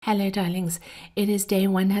Hello, darlings. It is day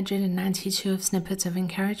 192 of Snippets of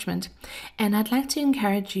Encouragement, and I'd like to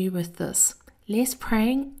encourage you with this: less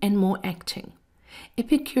praying and more acting.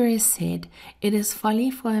 Epicurus said, "It is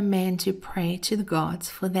folly for a man to pray to the gods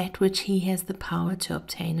for that which he has the power to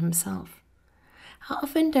obtain himself." How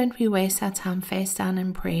often don't we waste our time face down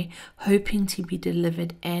in prayer, hoping to be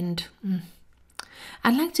delivered? And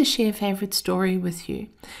I'd like to share a favorite story with you,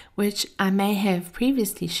 which I may have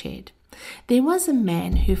previously shared. There was a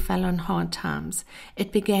man who fell on hard times.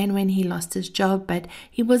 It began when he lost his job, but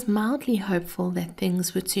he was mildly hopeful that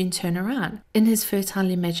things would soon turn around. In his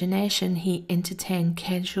fertile imagination, he entertained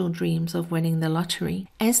casual dreams of winning the lottery.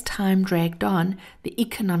 As time dragged on, the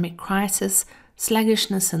economic crisis,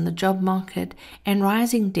 sluggishness in the job market, and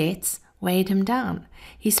rising debts weighed him down.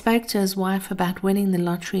 He spoke to his wife about winning the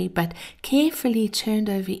lottery, but carefully turned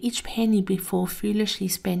over each penny before foolishly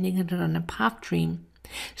spending it on a pipe dream.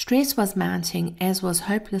 Stress was mounting, as was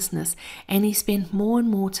hopelessness, and he spent more and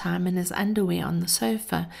more time in his underwear on the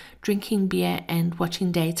sofa, drinking beer and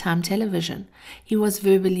watching daytime television. He was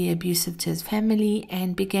verbally abusive to his family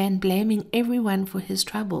and began blaming everyone for his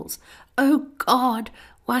troubles. "Oh God,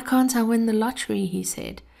 why can't I win the lottery?" he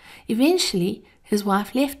said. Eventually, his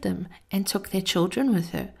wife left him and took their children with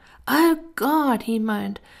her. "Oh God," he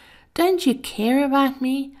moaned, "don't you care about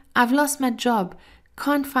me? I've lost my job.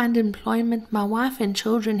 Can't find employment. My wife and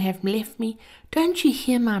children have left me. Don't you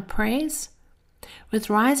hear my prayers?" With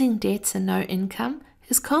rising debts and no income,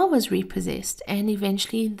 his car was repossessed, and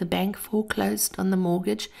eventually the bank foreclosed on the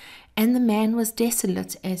mortgage, and the man was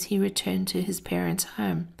desolate as he returned to his parents'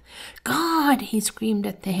 home. "God," he screamed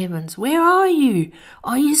at the heavens, "where are you?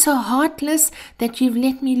 Are you so heartless that you've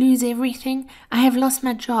let me lose everything? I have lost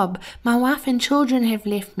my job. My wife and children have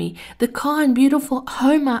left me. The car and beautiful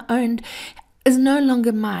home I owned is no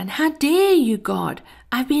longer mine. How dare you, God?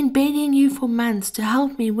 I've been begging you for months to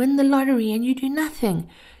help me win the lottery, and you do nothing.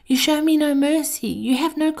 You show me no mercy. You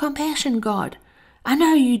have no compassion, God. I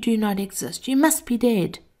know you do not exist. You must be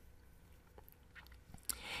dead."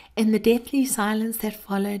 In the deathly silence that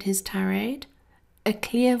followed his tirade, a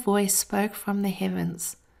clear voice spoke from the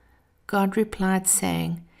heavens. God replied,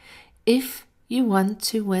 saying, "If you want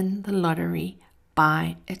to win the lottery,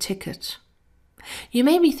 buy a ticket." You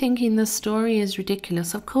may be thinking this story is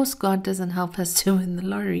ridiculous. Of course, God doesn't help us to win the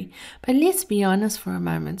lottery. But let's be honest for a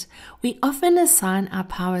moment. We often assign our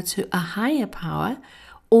power to a higher power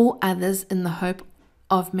or others in the hope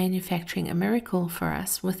of manufacturing a miracle for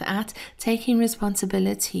us without taking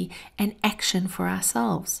responsibility and action for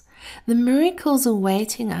ourselves. The miracles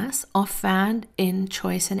awaiting us are found in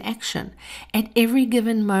choice and action. At every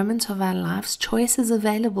given moment of our lives, choice is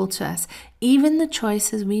available to us, even the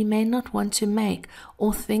choices we may not want to make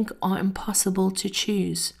or think are impossible to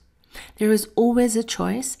choose. There is always a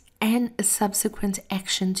choice and a subsequent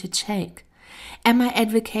action to take. Am I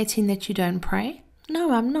advocating that you don't pray?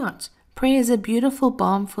 No, I'm not. Prayer is a beautiful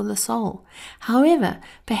balm for the soul. However,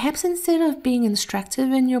 perhaps instead of being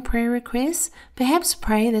instructive in your prayer requests, perhaps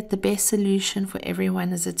pray that the best solution for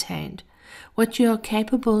everyone is attained. What you are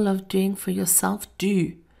capable of doing for yourself,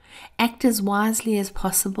 do. Act as wisely as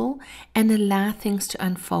possible and allow things to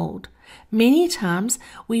unfold. Many times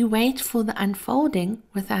we wait for the unfolding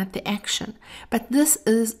without the action, but this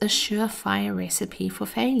is a surefire recipe for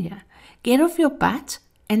failure. Get off your butt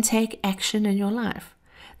and take action in your life.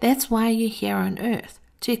 That's why you're here on earth,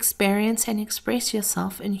 to experience and express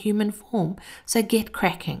yourself in human form, so get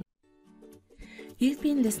cracking. You've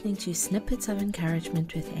been listening to Snippets of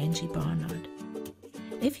Encouragement with Angie Barnard.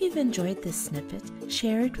 If you've enjoyed this snippet,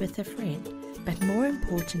 share it with a friend. But more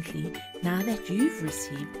importantly, now that you've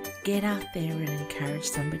received, get out there and encourage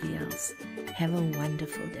somebody else. Have a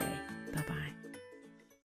wonderful day. Bye-bye.